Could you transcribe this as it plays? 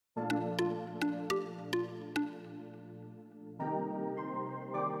Hi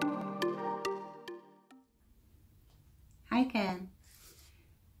again.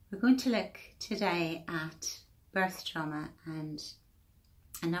 We're going to look today at birth trauma and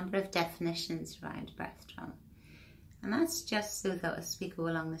a number of definitions around birth trauma. And that's just so that as we go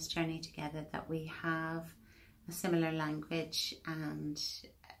along this journey together that we have a similar language and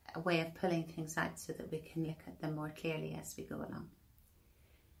a way of pulling things out so that we can look at them more clearly as we go along.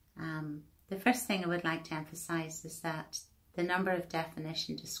 The first thing I would like to emphasize is that the number of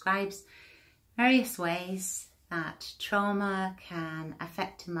definition describes various ways that trauma can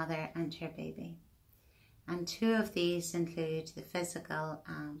affect a mother and her baby. And two of these include the physical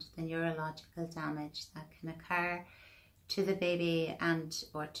and the neurological damage that can occur to the baby and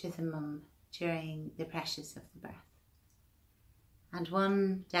or to the mum during the pressures of the birth. And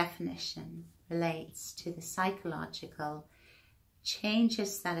one definition relates to the psychological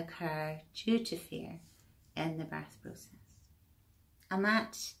changes that occur due to fear in the birth process. And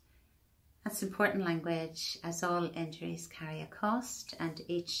that's important language, as all injuries carry a cost, and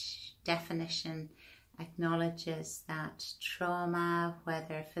each definition acknowledges that trauma,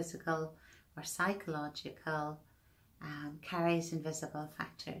 whether physical or psychological, carries invisible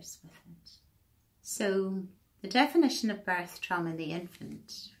factors with it. So the definition of birth trauma in the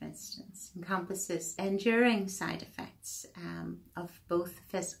infant, for instance, encompasses enduring side effects of both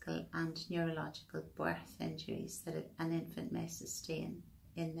physical and neurological birth injuries that an infant may sustain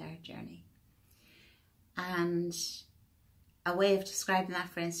in their journey. And a way of describing that,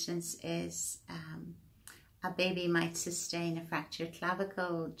 for instance, is a baby might sustain a fractured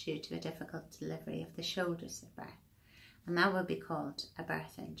clavicle due to a difficult delivery of the shoulders at birth. And that would be called a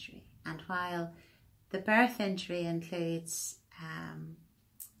birth injury. And while the birth injury includes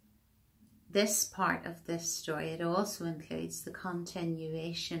this part of this story, it also includes the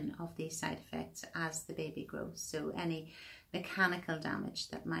continuation of these side effects as the baby grows. So any mechanical damage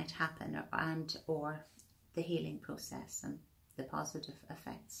that might happen or the healing process and the positive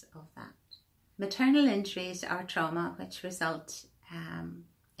effects of that. Maternal injuries are trauma which result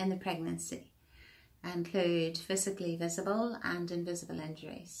in the pregnancy, include physically visible and invisible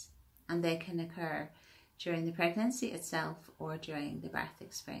injuries, and they can occur during the pregnancy itself or during the birth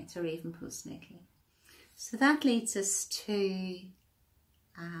experience or even postnatally. So that leads us to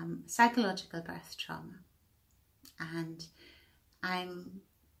psychological birth trauma, and I'm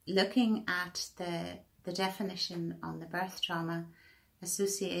looking at the definition on the Birth Trauma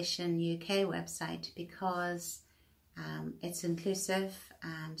Association UK website because it's inclusive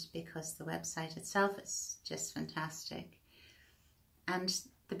and because the website itself is just fantastic. And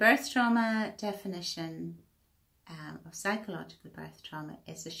the birth trauma definition of psychological birth trauma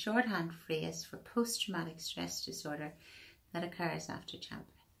is a shorthand phrase for post-traumatic stress disorder that occurs after childbirth.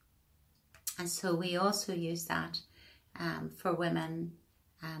 And so we also use that for women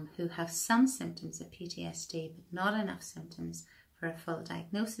who have some symptoms of PTSD but not enough symptoms for a full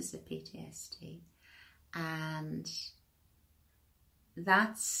diagnosis of PTSD. And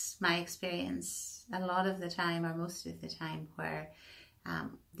that's my experience a lot of the time, or most of the time, where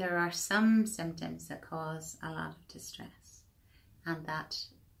there are some symptoms that cause a lot of distress, and that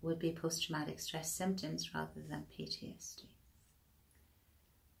would be post-traumatic stress symptoms rather than PTSD.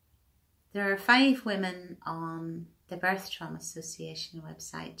 There are 5 women on the Birth Trauma Association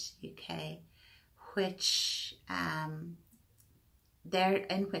website UK which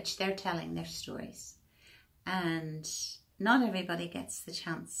they're telling their stories, and not everybody gets the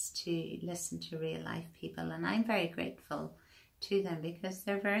chance to listen to real life people, and I'm very grateful to them because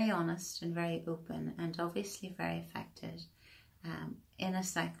they're very honest and very open and obviously very affected in a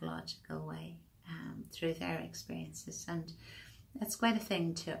psychological way through their experiences. And it's quite a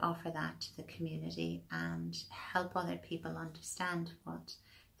thing to offer that to the community and help other people understand what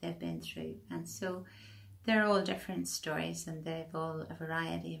they've been through. And so they're all different stories, and they've all a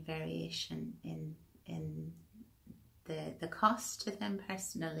variety of variation in the cost to them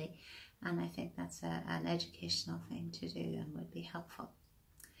personally, and I think that's an educational thing to do and would be helpful.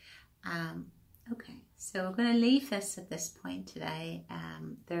 Okay, so we're going to leave this at this point today.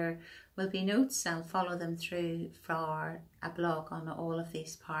 There will be notes, I'll follow them through for a blog on all of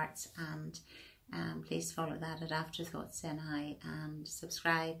these parts, and please follow that at AfterthoughtsNI and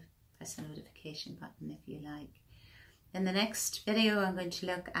subscribe, press the notification button if you like. In the next video I'm going to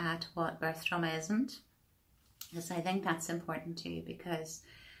look at what birth trauma isn't, because I think that's important too, because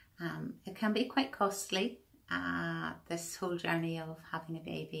it can be quite costly, this whole journey of having a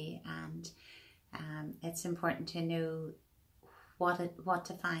baby, and it's important to know what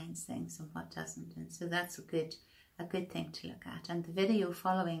defines things and what doesn't, and so that's a a good thing to look at. And the video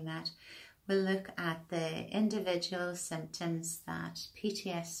following that will look at the individual symptoms that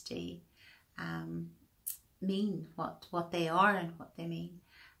PTSD mean, what they are and what they mean,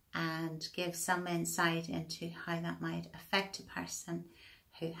 and give some insight into how that might affect a person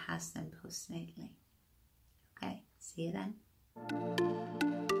who has them postnatally. Okay, see you then.